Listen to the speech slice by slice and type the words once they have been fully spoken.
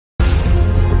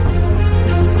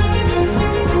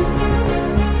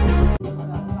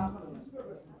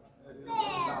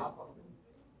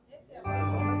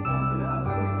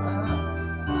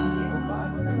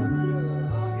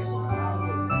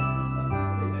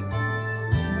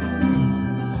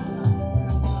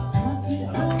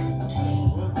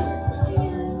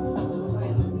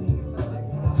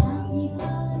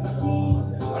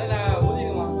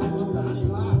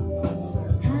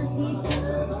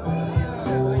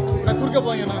குறுக்க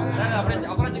போங்கண்ணா.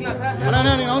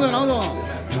 அண்ணா நீங்க நவுந்து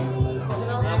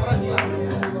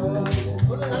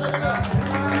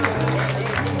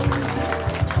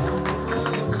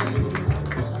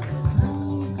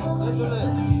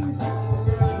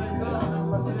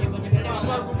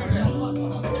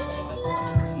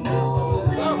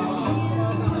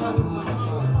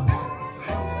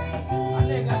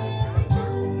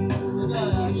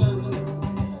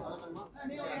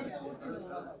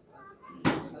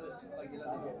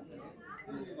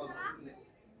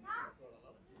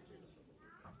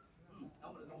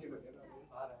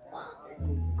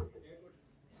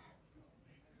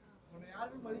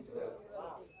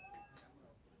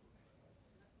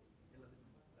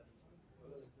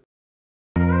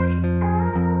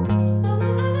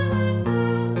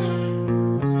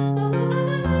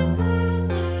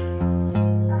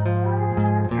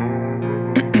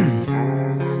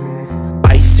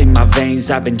in my veins,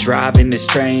 I've been driving this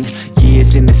train. Years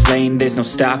in this lane, there's no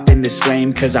stopping this flame.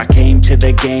 Cause I came to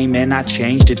the game and I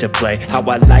changed it to play how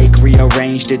I like,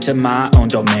 rearranged it to my own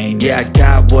domain. Yeah, I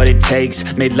got what it takes,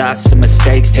 made lots of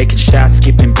mistakes, taking shots,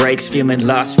 skipping breaks, feeling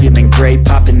lost, feeling great,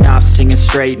 popping off, singing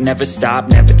straight, never stopped,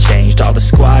 never changed. All the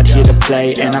squad here to play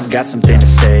and I've got something to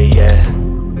say, yeah.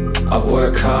 I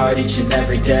work hard each and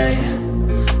every day,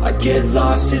 I get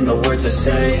lost in the words I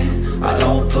say. I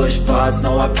don't push pause,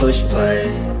 no I push play.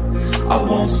 I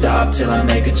won't stop till I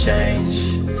make a change.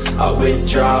 I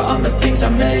withdraw on the things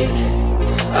I make.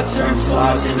 I turn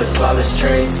flaws into flawless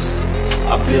traits.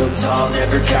 I build tall,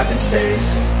 never capped in space.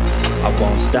 I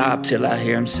won't stop till I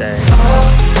hear him say, oh,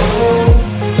 oh,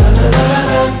 la la la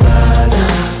la la la,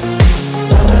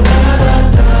 la la la la la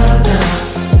la,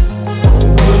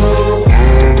 oh, oh.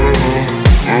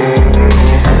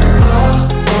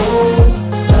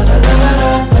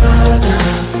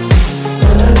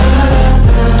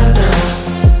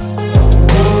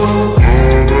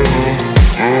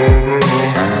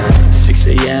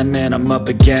 And I'm up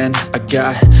again. I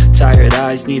got tired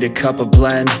eyes, need a cup of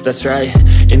blend. That's right,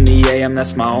 in the AM,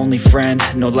 that's my only friend.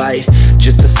 No light,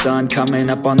 just the sun coming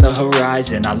up on the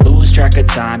horizon. I lose track of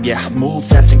time, yeah, I move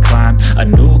fast and climb a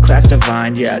new class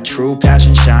divine, yeah, true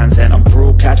passion shines. And I'm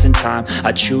through passing time,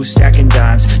 I choose stacking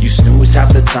dimes. You snooze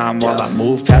half the time while I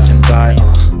move passing by.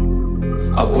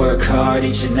 I work hard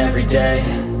each and every day,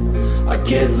 I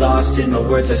get lost in the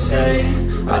words I say.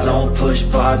 I don't push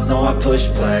pause, no I push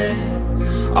play.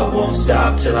 I won't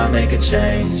stop till I make a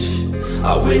change.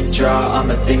 I withdraw on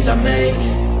the things I make.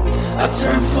 I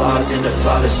turn flaws into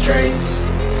flawless traits.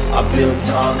 I build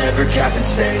tall, never capped in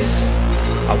space.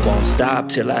 I won't stop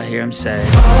till I hear him say,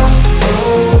 oh,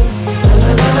 oh,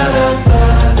 la la la la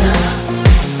la la,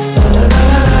 la la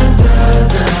la la la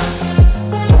la,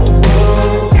 oh,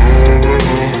 oh.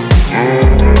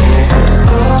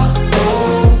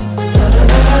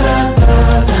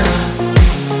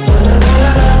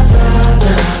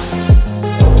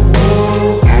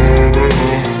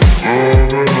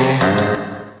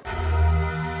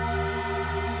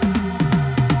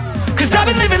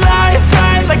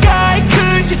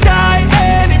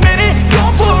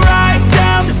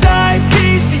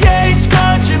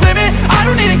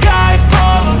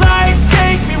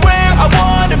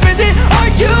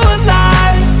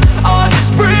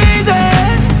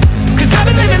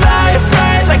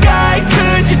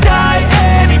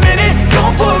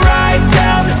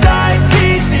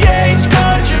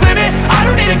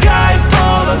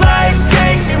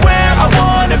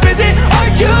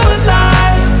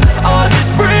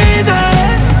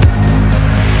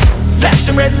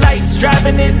 Red lights,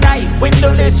 driving at night,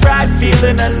 windowless ride,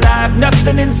 feeling alive,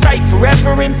 nothing in sight,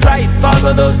 forever in flight,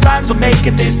 follow those lines, we'll make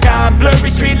it this time, blurry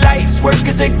street lights, work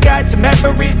as a guide to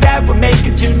memories that we're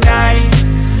making tonight,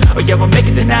 oh yeah, we'll make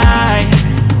it tonight,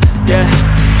 yeah.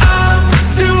 I'll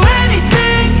do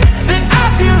anything that I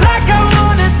feel like I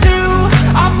wanna do,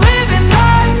 I'm living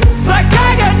life like I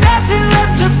got nothing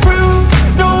left to prove,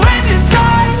 no end in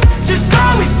sight, just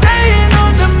always staying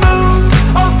on the move,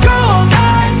 I'll go all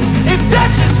night, if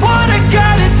that's just what I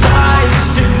gotta do. Life's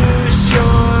too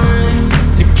short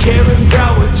to care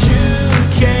about what you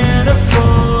can't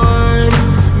afford.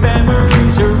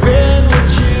 Memories are in what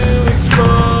you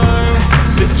explore,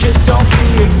 so just don't be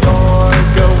ignored.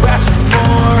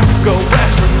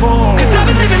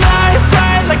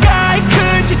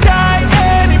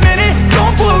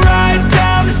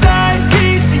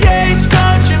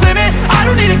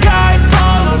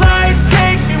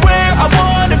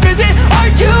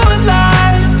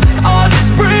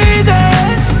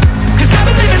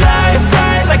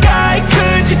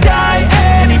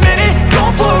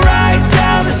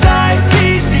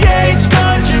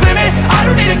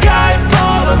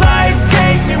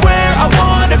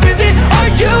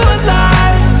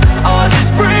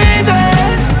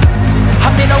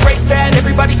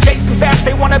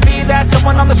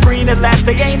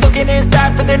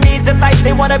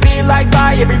 feel like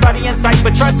by everybody in sight,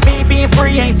 but trust me, being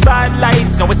free ain't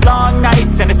spotlights. No, it's long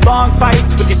nights and it's long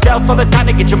fights with yourself all the time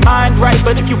to get your mind right.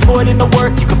 But if you put in the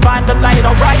work, you can find the light.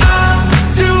 Alright,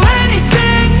 I'll do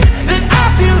anything that I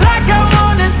feel like I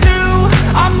wanna do.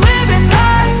 I'm living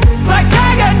life like I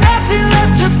got nothing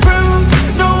left to prove.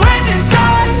 No end in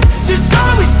sight, just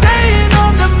always staying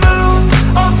on the move.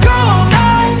 I'll go all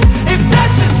night if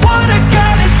that's just what I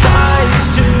gotta do. Life's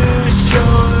too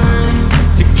short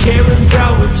to care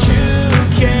about what you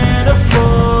can't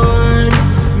afford.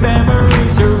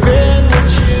 Memories are in what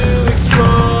you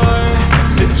explore,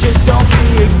 so just don't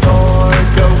be ignored.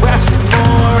 Go ask for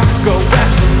more, go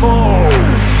ask for more.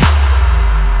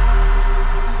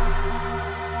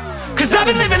 Cause I've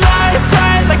been living life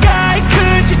right like I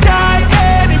could just die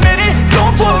any minute.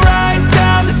 Going for a ride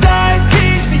down the side,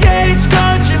 PCH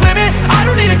country limit. I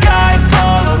don't need a guide,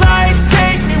 follow lights,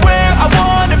 take me where I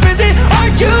wanna visit.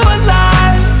 Are you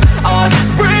alive? I'll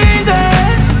just breathe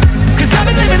in. Cause I've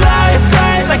been living life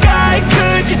right like I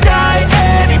could just die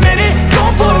any minute.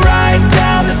 Going for a ride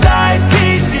down the side,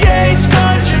 PCH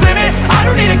country limit. I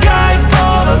don't need a guide,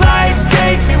 follow lights,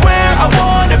 take me where I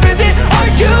wanna visit.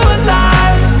 Are you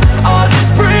alive? I'll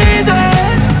just breathe in.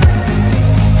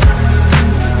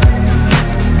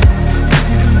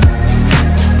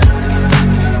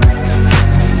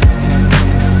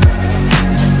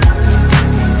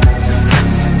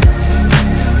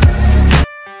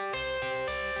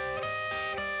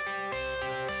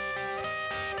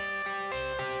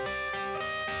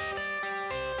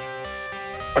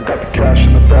 I got the cash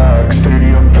in the bag,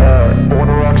 stadium packed. Born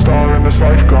a rock star in this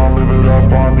life, gon' live it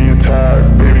up on the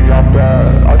attack. Baby, I'm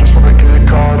bad, I just wanna get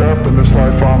caught up in this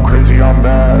life. I'm crazy, I'm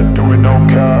mad, doing no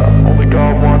cap. Only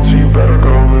God wants you, better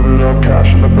go live it up.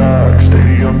 Cash in the bag,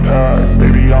 stadium packed.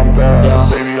 Baby, I'm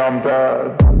bad, baby, I'm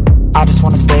bad. I just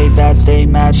wanna stay bad, stay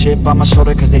mad. Chip on my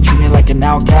shoulder cause they treat me like an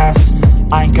outcast.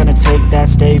 I ain't gonna take that,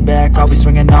 stay back. I'll be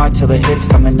swinging hard till the hits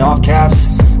come in all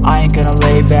caps. I ain't gonna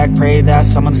lay back, pray that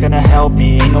someone's gonna help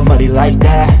me. Ain't nobody like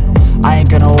that. I ain't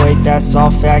gonna wait, that's all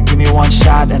fact. Give me one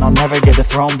shot and I'll never get the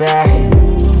throne back.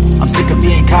 I'm sick of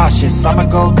being cautious, I'ma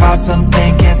go cause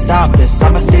something, can't stop this.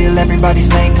 I'ma steal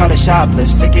everybody's lane, call it shoplift.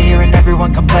 Sick of hearing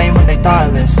everyone complain when they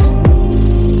thoughtless.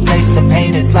 Taste the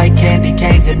pain, it's like candy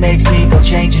canes. It makes me go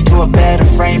change into a better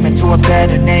frame, into a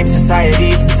better name.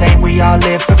 Society's insane, we all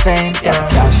live for fame, yeah.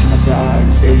 Cash in the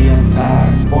bag, stadium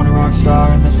packed. Born a rock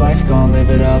star in this life, gon' live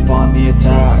it up on the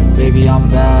attack. Baby, I'm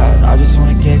bad, I just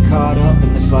wanna get caught up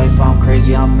in this life. I'm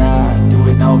crazy, I'm mad, do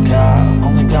it no cap.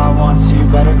 Only God wants you,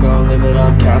 better go live it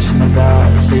up. Cash in the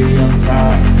bag, stadium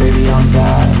packed. Baby, I'm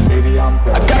bad, baby, I'm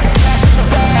bad. I got the cash in the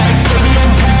bag,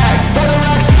 stadium packed. Born a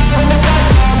rock star in this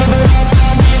life, gon' live it up.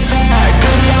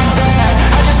 Baby, I'm bad,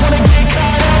 I just wanna get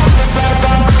caught up in this life.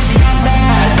 I'm crazy, I'm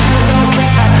mad, do it no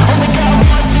cap. Only God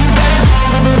wants you, better go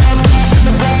live it up. Cash in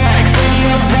the bag,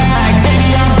 stadium packed. Baby,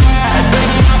 I'm bad,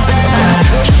 baby, I'm bad.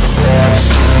 Cash in the bag,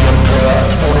 stadium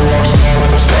packed. Born a rock star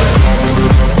in this life, gon' live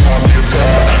it up on the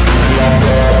attack. Baby, I'm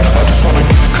bad, I just wanna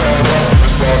get caught up in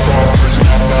this life. I'm crazy,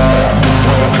 I'm mad, do it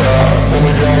no cap.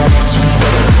 Only God wants you,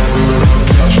 better go live it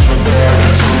up. Cash in the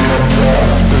bag, stadium packed. Baby, I'm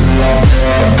bad, baby, I'm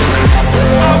bad.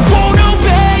 I won't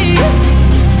obey.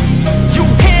 You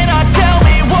cannot tell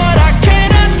me what I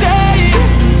cannot say.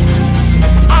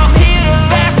 I'm here to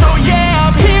last, so yeah,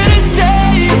 I'm here to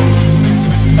stay.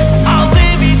 I'll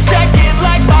live each second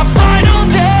like my final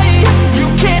day. You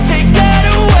can't take that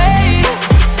away,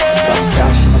 yeah.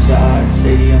 Cash in the bag,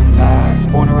 stadium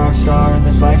packed. Born a rock star in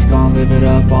this life, gon' live it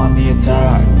up on the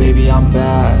attack. Baby, I'm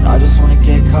bad, I just wanna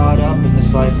get caught up in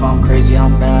this life. I'm crazy,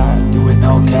 I'm mad, do it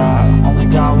no cap. Only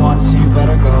God wants you,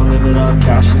 better go live it up.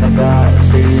 Cash in the bag,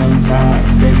 stadium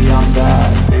packed. Baby, I'm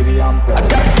bad, baby, I'm bad.